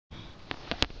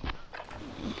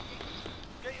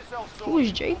Who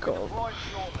is Jacob?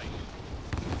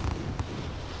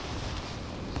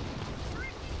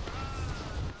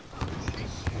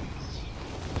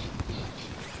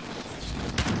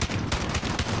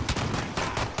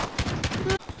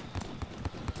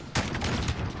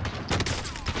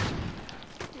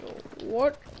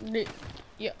 What?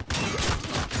 Yeah.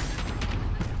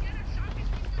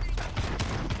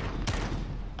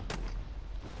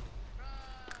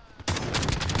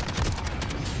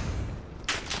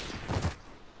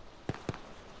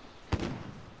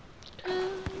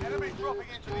 Enemy dropping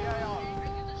into the AR.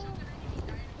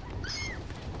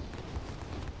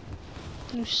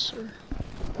 You sir.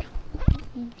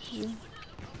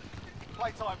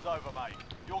 Playtime's over, mate.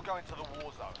 You're going to the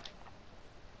war zone.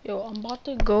 Yo, I'm about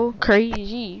to go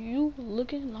crazy. You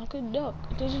looking like a duck.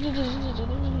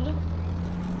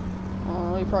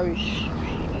 Oh, you probably eating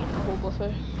a whole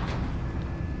buffet.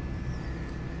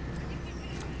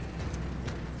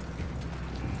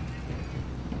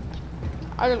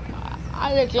 I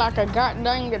look like a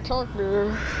goddamn guitar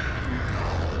player.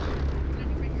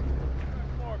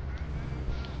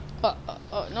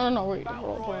 No, wait.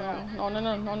 Hold on. No.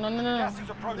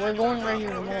 We're going right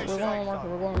here. We're going on the market.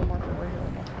 We're going on the market right here.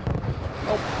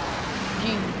 Nope.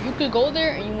 Gee, you could go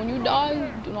there, and when you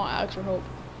die, do not ask for help.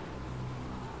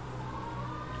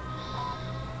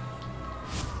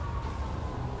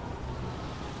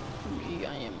 Gee,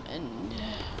 I am end.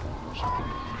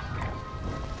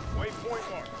 Waypoint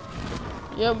mark.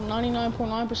 Yep,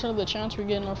 99.9% of the chance we're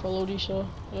getting our Lodi, so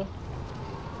yeah.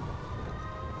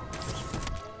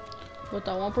 But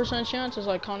that 1% chance is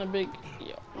like kind of big.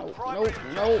 Yo,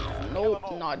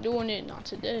 nope, not doing it, not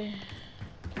today.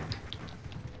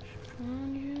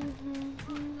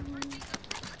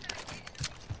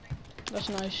 That's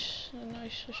nice.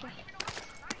 Nice.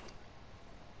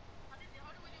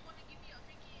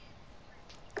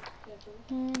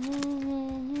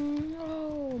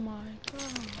 Oh my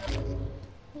God.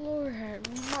 Lord have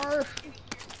mercy.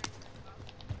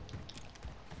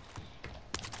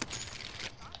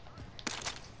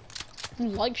 You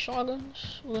like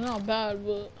shotguns? Well, they're not bad,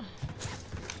 but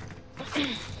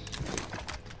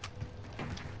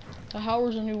the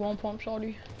Howard's a new one pump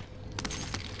shotty.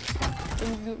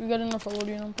 We got enough for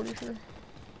Lodi, I'm pretty sure.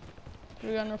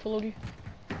 We got enough for Lodi.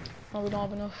 No, we don't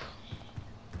have enough.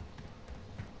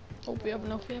 Oh, we have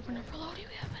enough for Lodi, we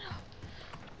have enough.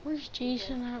 Where's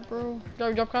Jason at, bro?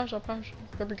 Drop cash.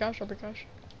 Grab your cash.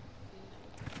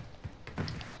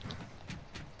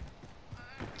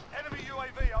 Enemy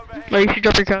UAV overhead. No, you should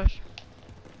drop your cash.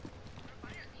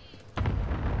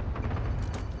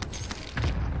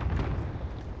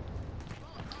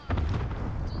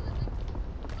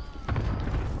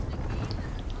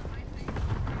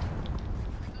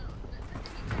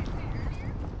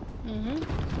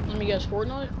 Let me guess,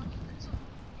 Fortnite?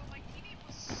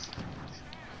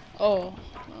 Oh.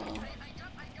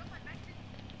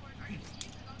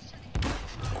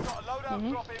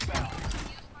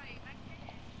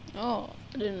 Oh,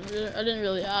 I didn't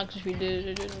really ask if we did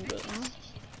or didn't, but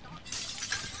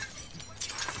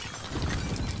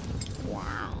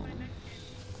wow.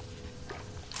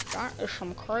 That is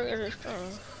some crazy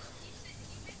stuff.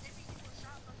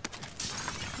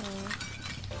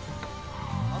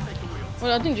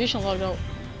 Well, I think Jason logged out.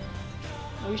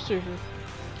 Oh, he's still here.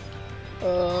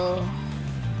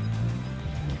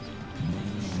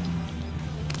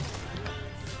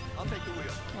 I'll take the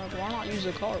wheel. Like, why not use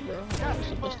the car, bro? It's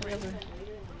the best thing ever.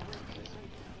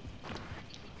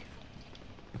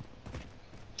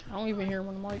 I don't even hear him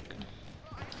on the mic.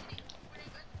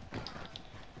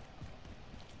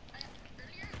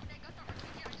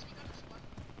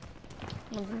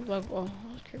 Like, oh,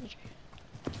 that's crazy.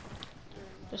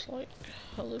 It's like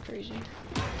hella crazy.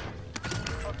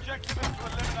 Objective is to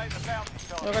eliminate the bounty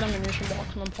target. I got a munition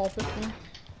box and I'm pop it for me.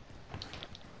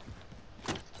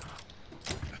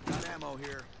 Got ammo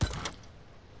here.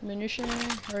 Munition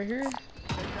right here.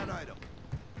 Take that item.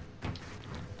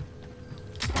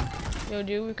 Yo,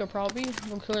 dude, we could probably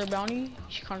go kill our bounty.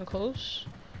 He's kind of close.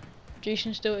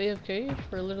 Jason's still AFK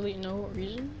for literally no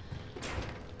reason.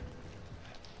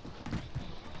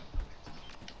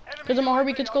 Kids on my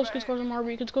heartbeat, kids close on my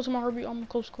heartbeat, kids close on my heartbeat. I'm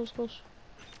close.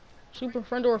 Super,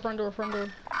 front door.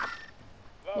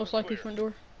 Most likely front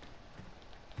door.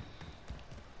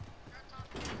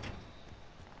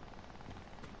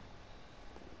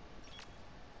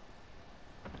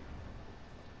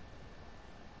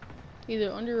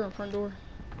 Either under or front door.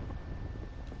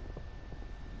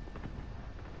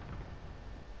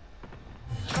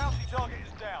 Bounty target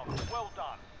is down. Well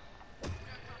done.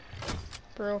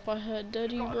 Bro, if I had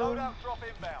Daddy, bro. Loadout drop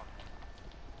inbound.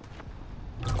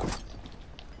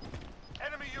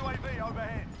 Enemy UAV UAV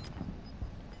overhead.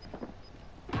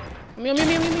 Me.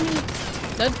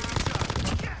 Dead.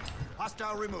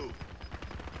 Hostile removed.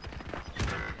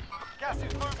 Gas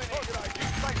is moving in.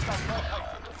 Safe zone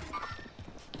located.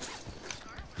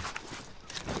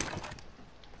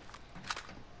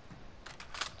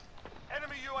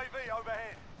 Enemy UAV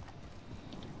overhead.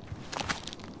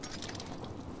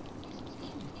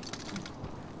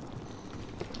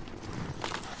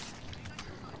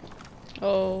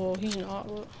 Oh, he's not.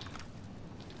 Look.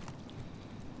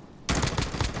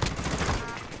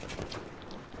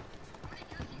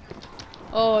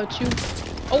 Oh, it's you.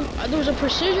 Oh, there was a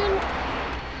precision?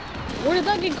 Where did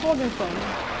that get called in from?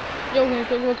 Yo,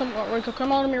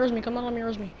 come on, mirrors me. Come on,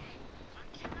 mirrors me.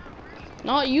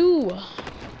 Not you.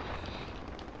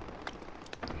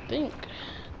 Think.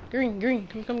 Green.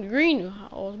 Come green.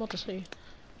 Oh, I was about to say.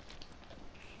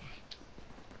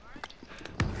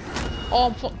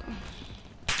 Oh, fuck.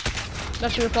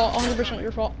 That's your fault. 100%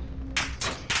 your fault.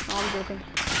 No, I'm joking.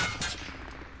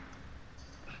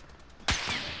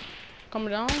 Come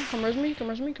down. Come res me.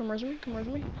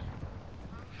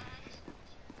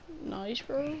 Nice,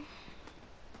 bro.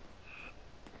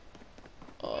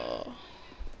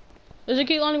 There's a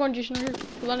keep landing on Jason right here.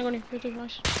 Keep landing on you. Right there,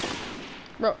 nice.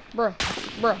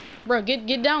 Bro.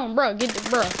 Get down, bro.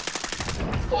 Bro.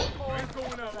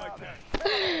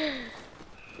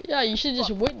 Yeah, you should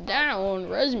just whip down,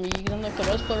 res me, because I'm like the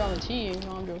best player on the team.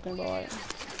 No, I'm joking, but like.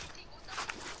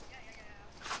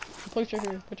 Put your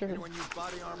here. Anyone use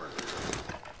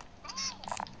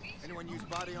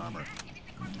body armor?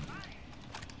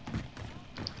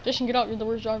 Jason, get out. You're the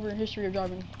worst driver in history of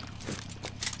driving.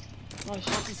 Nice.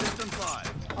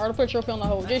 Alright, I'll put a trophy on that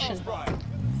hole. Jason.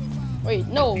 Wait,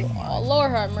 no. Oh,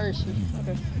 Lord have mercy.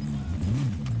 Okay.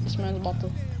 This man's about to.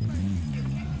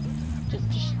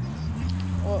 Just.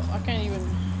 Well, I can't even.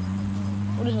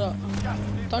 What is that?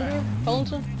 Thunder?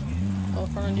 Peloton? Oh,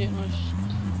 front jet. Nice.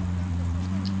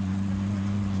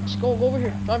 Let's go over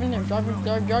here. Drive in there. Drive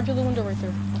to the window right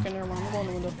there. Okay, never mind. I'm going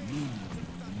to the window.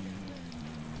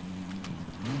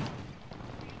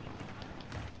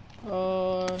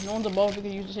 No one's above. We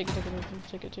can use the take it.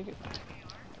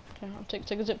 Okay, I'll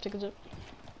take a zip.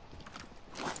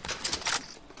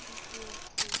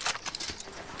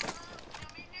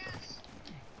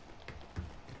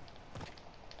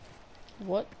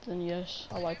 What? Then yes,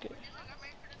 I like it.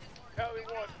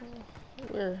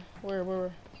 Where?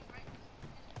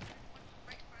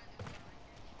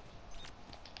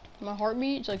 My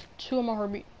heartbeat? It's like 2 on my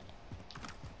heartbeat.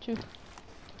 2.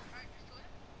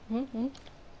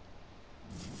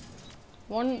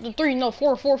 1, 3, no, 4.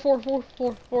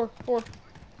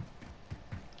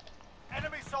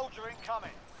 Enemy soldier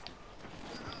incoming.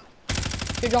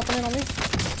 You're dropping in on me.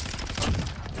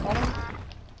 Got him.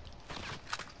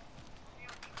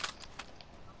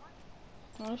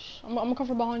 Nice. I'm gonna come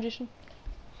from behind Jason.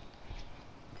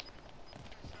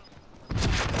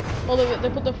 Oh, they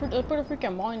put a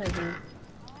freaking miner here.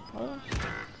 What?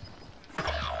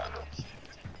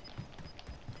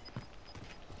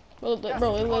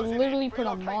 Bro, they literally put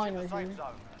a miner here.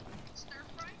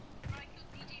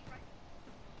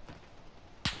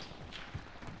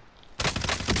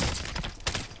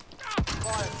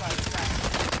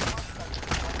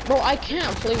 Bro, I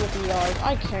can't play with you guys.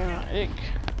 I can't.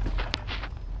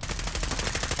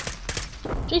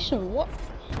 Jason, what?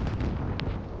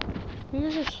 You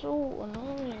guys are so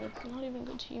annoying. It's not even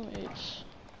good teammates.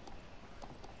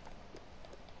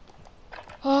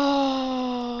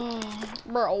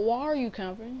 Bro, why are you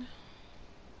camping?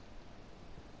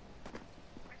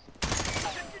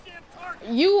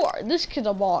 This kid's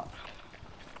a bot.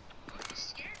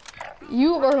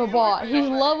 You are a bot. He's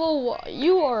level 1.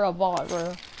 You are a bot,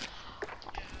 bro.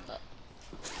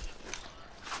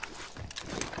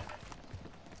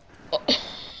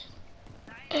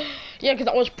 Yeah, because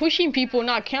I was pushing people,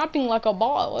 not camping like a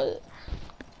bot. What?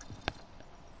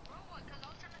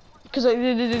 Because I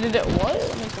did what?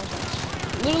 That makes no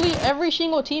sense. Literally every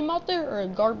single team out there are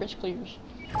garbage clears.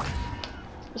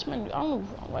 This man, I don't know,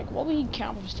 like, what would he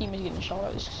camp if his team is getting shot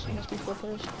at? This must be 4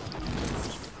 players.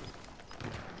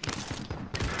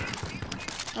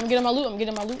 I'm getting my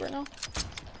loot right now.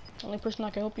 The only person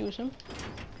that can help you is him.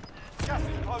 Gas is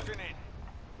closing in.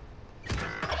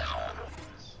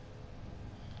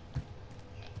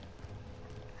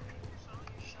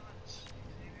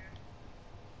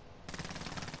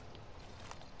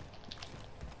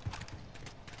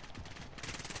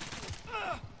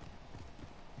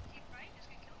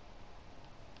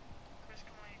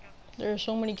 There are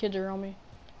so many kids around me.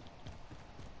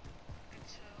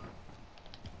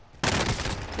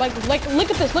 Like,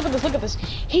 look at this.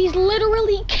 He's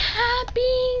literally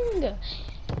capping.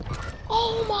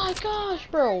 Oh my gosh,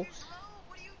 bro.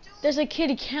 There's a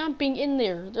kid camping in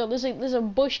there. There's a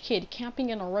bush kid camping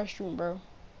in a restroom, bro.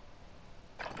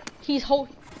 He's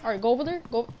Alright, go over there.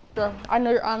 Go, bro. I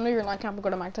know you're not camping. Go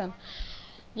to Mac 10.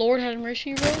 Lord have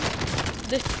mercy, bro.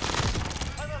 This,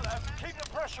 Keep the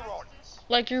pressure on.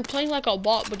 like you're playing like a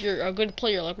bot, but you're a good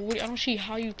player. Like I don't see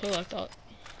how you play like that.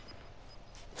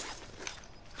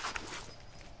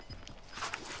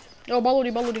 Yo,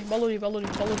 Balodi.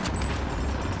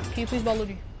 Can you please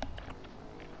Balodi?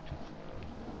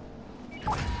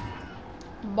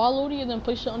 Balodi and then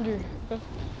place it under. Okay.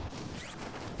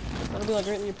 That'll be like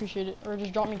greatly appreciated. Or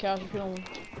just drop me cash if you don't.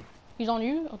 He's on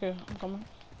you? Okay, I'm coming.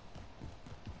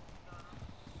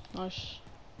 Nice.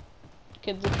 The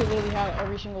kid literally had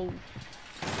every single.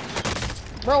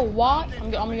 Bro, what?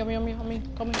 I'm coming. Okay,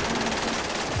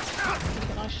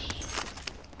 nice.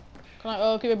 Can I?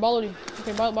 Okay, wait, Balodi.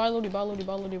 Okay, buy Lodi. Buy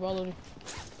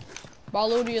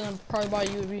Lodi and then probably buy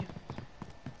UAV.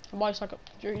 I'll buy stack up.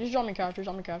 Just drop me cash.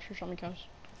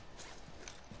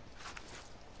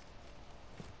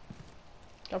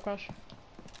 Drop cash.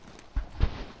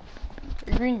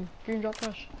 Green, drop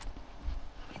cash.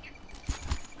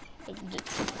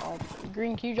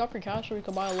 Green, can you drop your cash so we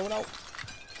can buy a loadout?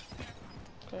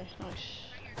 Okay, nice.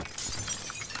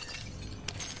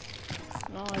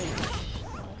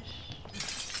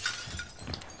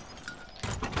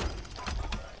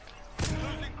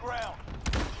 Losing ground.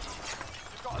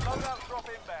 You've got a loadout drop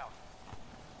inbound.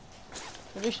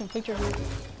 There's some pictures here.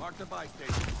 Mark the buy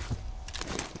station.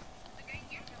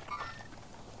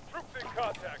 Troops in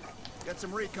contact. Get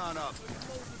some recon up.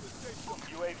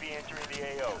 UAV entering the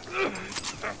AO.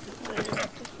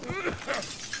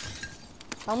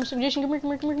 Armor suggestion, come here,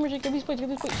 give these plates.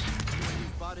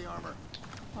 Body armor.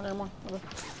 Oh, never mind. Okay.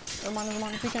 Never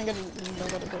mind. If you can't get it, then don't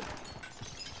get it.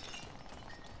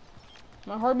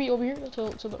 My heartbeat over here,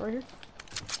 to the right here.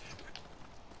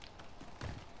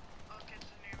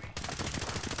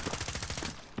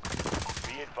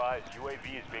 Be advised, UAV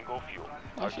is bingo fuel.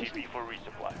 RTB for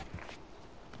resupply.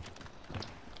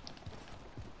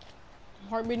 I'm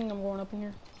heartbeating, I'm going up in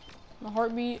here. My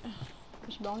heartbeat,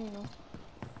 it's down, you know.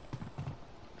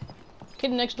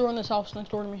 Kid next door in this house, next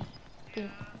door to me.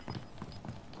 Dude.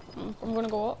 I'm gonna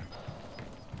go up.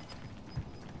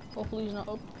 Hopefully he's not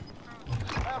up.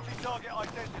 Bounty target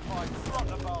identified. Front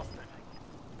the bastard.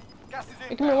 Gas is in.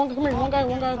 Hey, come here, one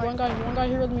guy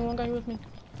here with me.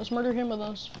 Let's murder him and then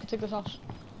let's take this house.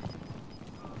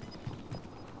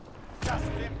 Gas is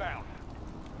inbound.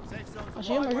 Safe zone. I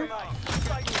see him right here.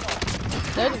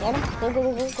 Stay Dead, got him. Go.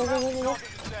 target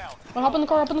is down. Hop in the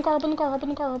car.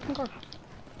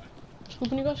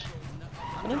 Scooping you guys.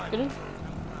 Get in. Get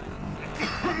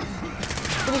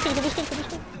this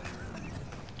kid.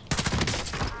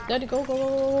 Daddy, go. Go.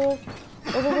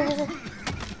 Go.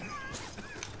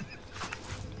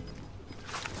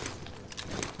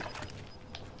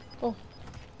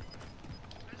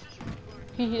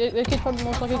 The kid's probably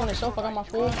most likely gonna self. I got my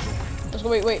full. Let's go.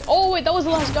 Wait. Oh wait, that was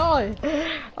the last guy.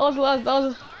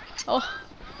 Oh.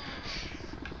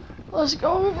 Let's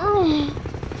go, bro.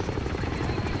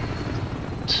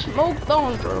 Smoke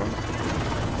on, bro.